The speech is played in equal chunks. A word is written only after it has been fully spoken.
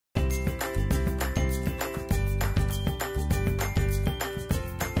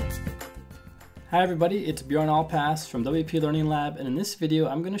Hi everybody, it's Bjorn Allpass from WP Learning Lab, and in this video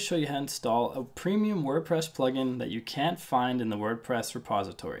I'm going to show you how to install a premium WordPress plugin that you can't find in the WordPress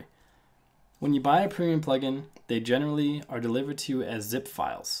repository. When you buy a premium plugin, they generally are delivered to you as zip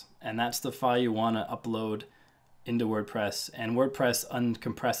files, and that's the file you want to upload into WordPress, and WordPress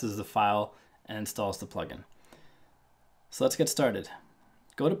uncompresses the file and installs the plugin. So let's get started.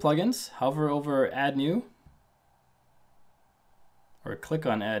 Go to Plugins, hover over Add New, or click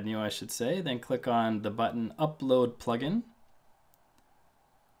on Add New I should say, then click on the button Upload Plugin.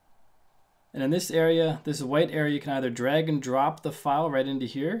 And in this area, this white area, you can either drag and drop the file right into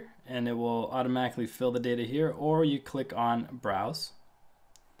here and it will automatically fill the data here, or you click on Browse.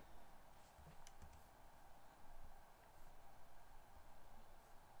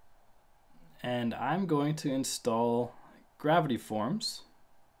 And I'm going to install Gravity Forms.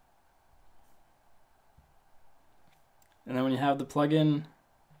 And then when you have the plugin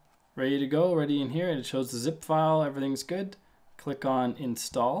ready to go, ready in here, it shows the zip file, everything's good. Click on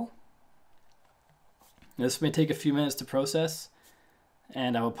Install. This may take a few minutes to process,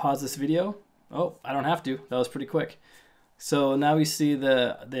 and I will pause this video. Oh, I don't have to, that was pretty quick. So now we see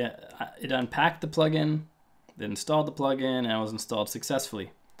it unpacked the plugin, it installed the plugin, and it was installed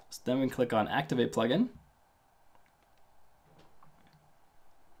successfully. So then we can click on Activate Plugin.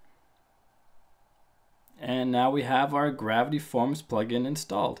 And now we have our Gravity Forms plugin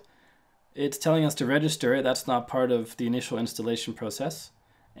installed. It's telling us to register it. That's not part of the initial installation process.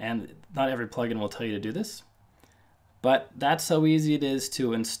 And not every plugin will tell you to do this. But that's how easy it is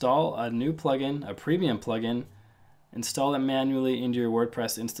to install a new plugin, a premium plugin, install it manually into your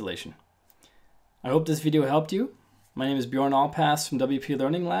WordPress installation. I hope this video helped you. My name is Bjorn Allpass from WP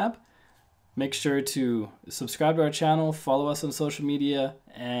Learning Lab. Make sure to subscribe to our channel, follow us on social media,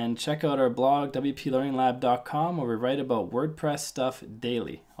 and check out our blog, wplearninglab.com, where we write about WordPress stuff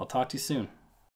daily. I'll talk to you soon.